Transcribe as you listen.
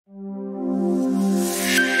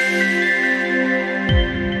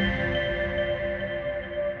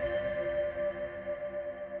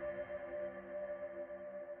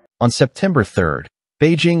On September 3rd,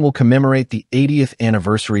 Beijing will commemorate the 80th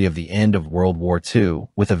anniversary of the end of World War II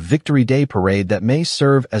with a Victory Day parade that may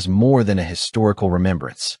serve as more than a historical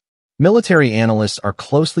remembrance. Military analysts are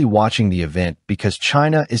closely watching the event because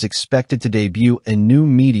China is expected to debut a new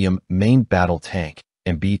medium main battle tank,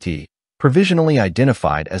 MBT, provisionally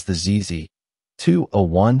identified as the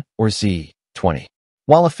ZZ-201 or Z-20.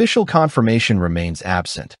 While official confirmation remains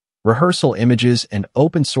absent, rehearsal images and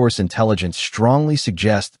open-source intelligence strongly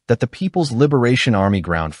suggest that the People's Liberation Army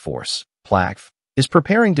Ground Force, PLACF, is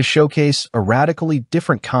preparing to showcase a radically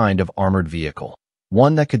different kind of armored vehicle,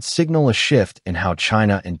 one that could signal a shift in how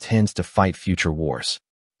China intends to fight future wars.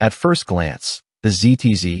 At first glance, the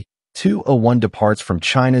ZTZ-201 departs from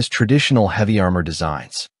China's traditional heavy armor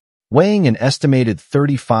designs. Weighing an estimated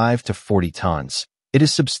 35 to 40 tons, it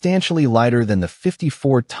is substantially lighter than the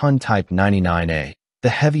 54-ton Type 99A, the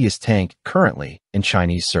heaviest tank currently in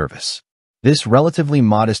Chinese service. This relatively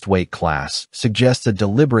modest weight class suggests a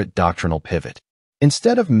deliberate doctrinal pivot.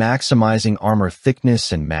 Instead of maximizing armor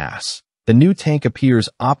thickness and mass, the new tank appears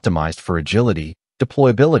optimized for agility,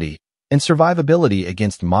 deployability, and survivability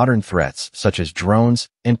against modern threats such as drones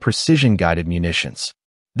and precision-guided munitions.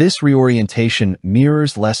 This reorientation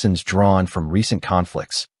mirrors lessons drawn from recent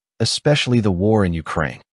conflicts, especially the war in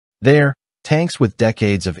Ukraine. There, tanks with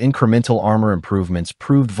decades of incremental armor improvements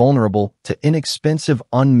proved vulnerable to inexpensive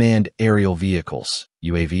unmanned aerial vehicles,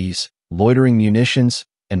 UAVs, loitering munitions,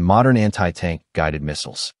 and modern anti-tank guided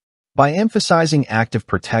missiles. By emphasizing active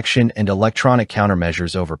protection and electronic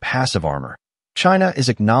countermeasures over passive armor, China is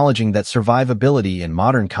acknowledging that survivability in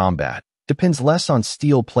modern combat depends less on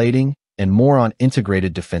steel plating and more on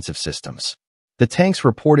integrated defensive systems. The tank's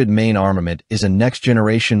reported main armament is a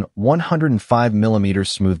next-generation 105mm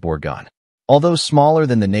smoothbore gun. Although smaller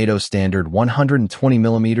than the NATO standard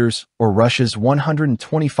 120mm or Russia's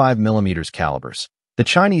 125mm calibers, the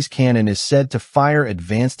Chinese cannon is said to fire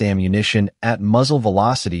advanced ammunition at muzzle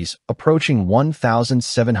velocities approaching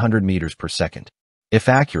 1,700 meters per second. If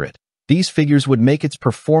accurate, these figures would make its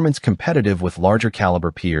performance competitive with larger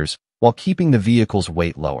caliber peers while keeping the vehicle's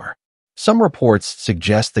weight lower. Some reports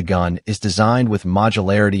suggest the gun is designed with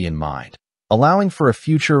modularity in mind, allowing for a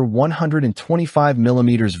future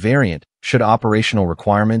 125mm variant should operational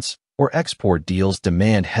requirements or export deals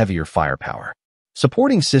demand heavier firepower.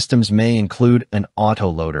 Supporting systems may include an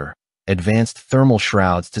autoloader, advanced thermal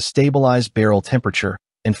shrouds to stabilize barrel temperature,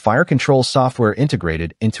 and fire control software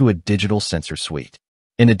integrated into a digital sensor suite.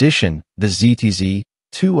 In addition, the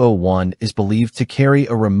ZTZ-201 is believed to carry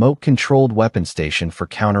a remote-controlled weapon station for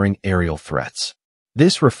countering aerial threats.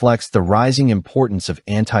 This reflects the rising importance of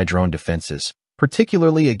anti-drone defenses,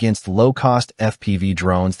 particularly against low-cost FPV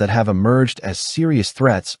drones that have emerged as serious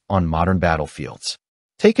threats on modern battlefields.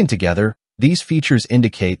 Taken together, these features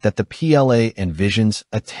indicate that the PLA envisions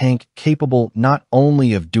a tank capable not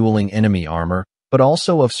only of dueling enemy armor, but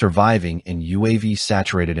also of surviving in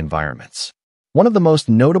UAV-saturated environments. One of the most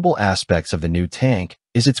notable aspects of the new tank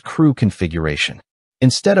is its crew configuration.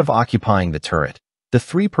 Instead of occupying the turret, the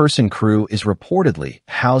three-person crew is reportedly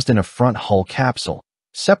housed in a front hull capsule,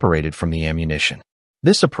 separated from the ammunition.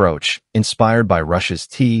 This approach, inspired by Russia's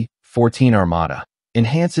T-14 Armata,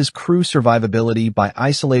 enhances crew survivability by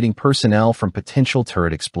isolating personnel from potential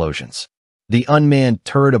turret explosions. The unmanned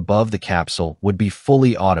turret above the capsule would be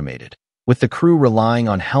fully automated, with the crew relying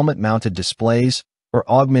on helmet-mounted displays or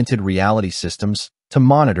augmented reality systems to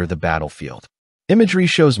monitor the battlefield. Imagery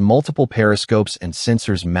shows multiple periscopes and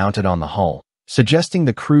sensors mounted on the hull, suggesting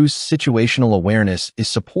the crew's situational awareness is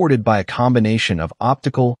supported by a combination of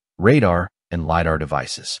optical, radar, and LiDAR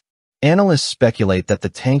devices. Analysts speculate that the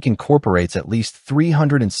tank incorporates at least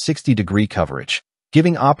 360-degree coverage,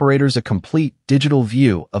 giving operators a complete digital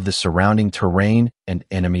view of the surrounding terrain and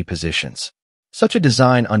enemy positions. Such a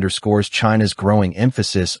design underscores China's growing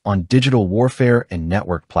emphasis on digital warfare and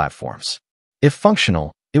network platforms. If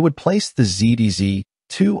functional, it would place the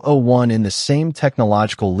ZTZ-201 in the same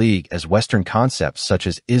technological league as Western concepts such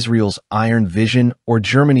as Israel's Iron Vision or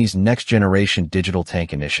Germany's next-generation digital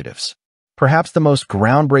tank initiatives. Perhaps the most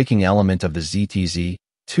groundbreaking element of the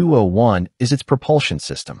ZTZ-201 is its propulsion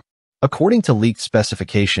system. According to leaked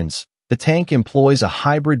specifications, the tank employs a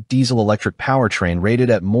hybrid diesel-electric powertrain rated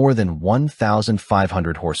at more than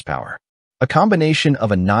 1,500 horsepower. A combination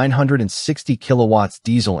of a 960 kilowatts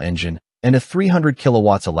diesel engine and a 300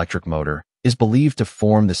 kilowatts electric motor is believed to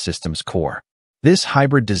form the system's core. This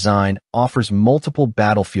hybrid design offers multiple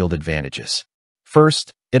battlefield advantages.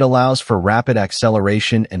 First, it allows for rapid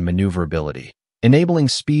acceleration and maneuverability, enabling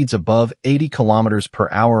speeds above 80 km per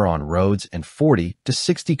hour on roads and 40 to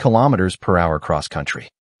 60 km per hour cross-country.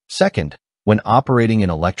 Second, when operating in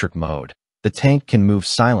electric mode, the tank can move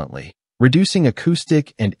silently, reducing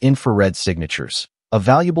acoustic and infrared signatures, a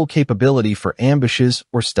valuable capability for ambushes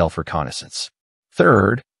or stealth reconnaissance.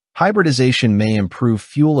 Third, hybridization may improve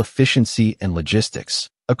fuel efficiency and logistics,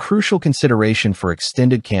 a crucial consideration for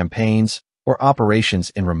extended campaigns or operations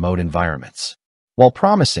in remote environments. While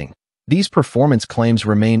promising, these performance claims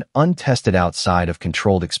remain untested outside of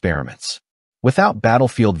controlled experiments. Without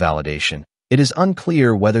battlefield validation, it is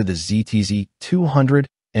unclear whether the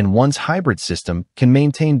ZTZ-201's hybrid system can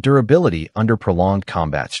maintain durability under prolonged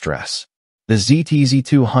combat stress. The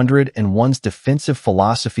ZTZ-201's defensive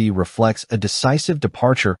philosophy reflects a decisive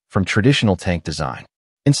departure from traditional tank design.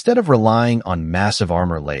 Instead of relying on massive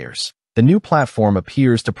armor layers, the new platform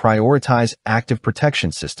appears to prioritize active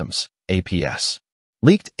protection systems, APS.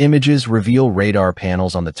 Leaked images reveal radar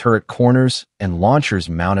panels on the turret corners and launchers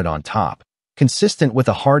mounted on top, consistent with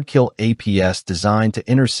a hard-kill APS designed to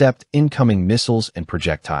intercept incoming missiles and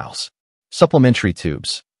projectiles. Supplementary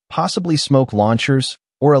tubes, possibly smoke launchers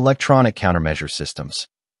or electronic countermeasure systems,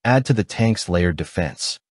 add to the tank's layered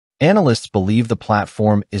defense. Analysts believe the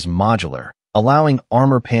platform is modular, allowing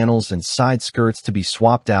armor panels and side skirts to be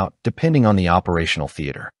swapped out depending on the operational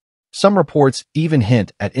theater. Some reports even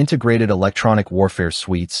hint at integrated electronic warfare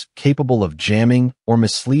suites capable of jamming or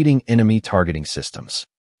misleading enemy targeting systems.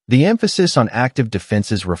 The emphasis on active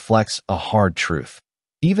defenses reflects a hard truth.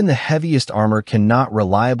 Even the heaviest armor cannot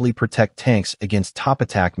reliably protect tanks against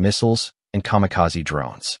top-attack missiles and kamikaze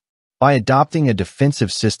drones. By adopting a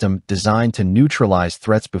defensive system designed to neutralize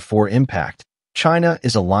threats before impact, China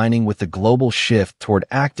is aligning with the global shift toward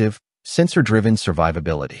active, sensor-driven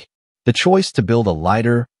survivability. The choice to build a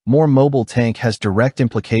lighter, more mobile tank has direct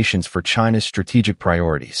implications for China's strategic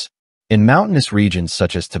priorities. In mountainous regions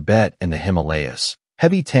such as Tibet and the Himalayas,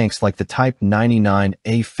 heavy tanks like the Type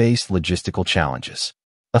 99A face logistical challenges.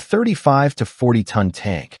 A 35 to 40-ton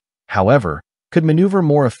tank, however, could maneuver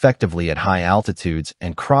more effectively at high altitudes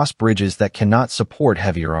and cross bridges that cannot support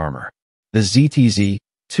heavier armor. The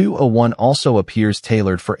ZTZ-201 also appears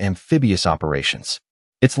tailored for amphibious operations.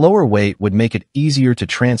 Its lower weight would make it easier to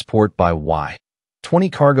transport by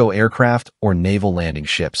Y-20 cargo aircraft or naval landing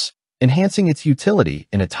ships, enhancing its utility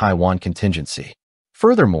in a Taiwan contingency.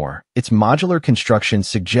 Furthermore, its modular construction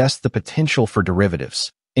suggests the potential for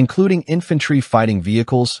derivatives, including infantry fighting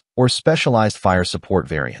vehicles or specialized fire support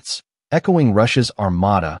variants, echoing Russia's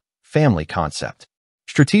Armada family concept.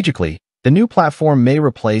 Strategically, the new platform may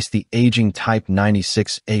replace the aging Type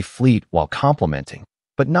 96A fleet while complementing,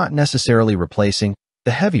 but not necessarily replacing,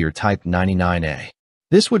 the heavier Type 99A.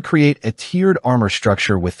 This would create a tiered armor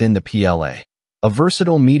structure within the PLA, a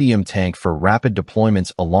versatile medium tank for rapid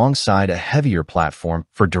deployments alongside a heavier platform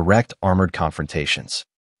for direct armored confrontations.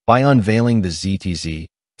 By unveiling the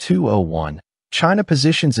ZTZ-201, China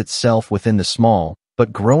positions itself within the small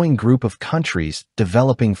but growing group of countries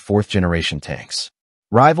developing fourth-generation tanks.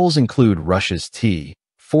 Rivals include Russia's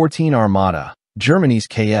T-14 Armada, Germany's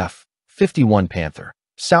KF-51 Panther,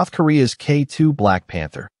 South Korea's K-2 Black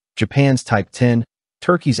Panther, Japan's Type 10,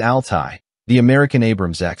 Turkey's Altai, the American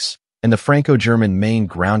Abrams X, and the Franco-German Main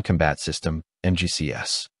Ground Combat System,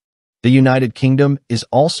 MGCS. The United Kingdom is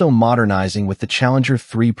also modernizing with the Challenger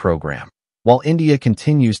 3 program, while India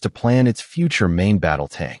continues to plan its future main battle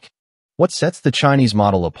tank. What sets the Chinese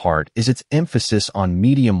model apart is its emphasis on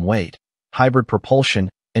medium weight, hybrid propulsion,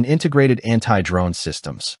 and integrated anti-drone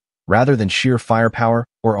systems, rather than sheer firepower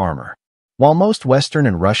or armor. While most Western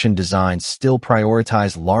and Russian designs still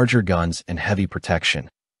prioritize larger guns and heavy protection,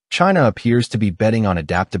 China appears to be betting on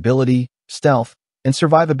adaptability, stealth, and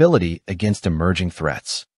survivability against emerging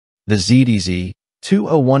threats. The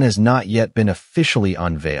ZTZ-201 has not yet been officially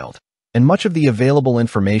unveiled, and much of the available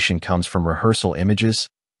information comes from rehearsal images,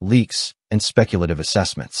 leaks, and speculative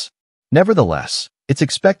assessments. Nevertheless, its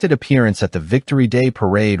expected appearance at the Victory Day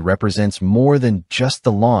parade represents more than just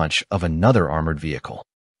the launch of another armored vehicle.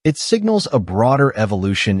 It signals a broader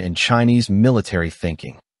evolution in Chinese military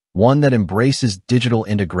thinking, one that embraces digital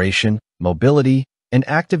integration, mobility, and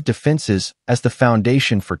active defenses as the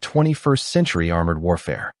foundation for 21st-century armored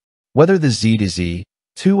warfare. Whether the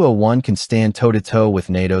ZTZ-201 can stand toe-to-toe with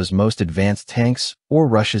NATO's most advanced tanks or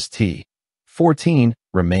Russia's T-14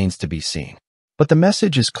 remains to be seen. But the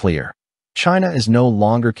message is clear. China is no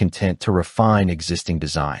longer content to refine existing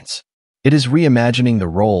designs. It is reimagining the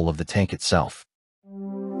role of the tank itself.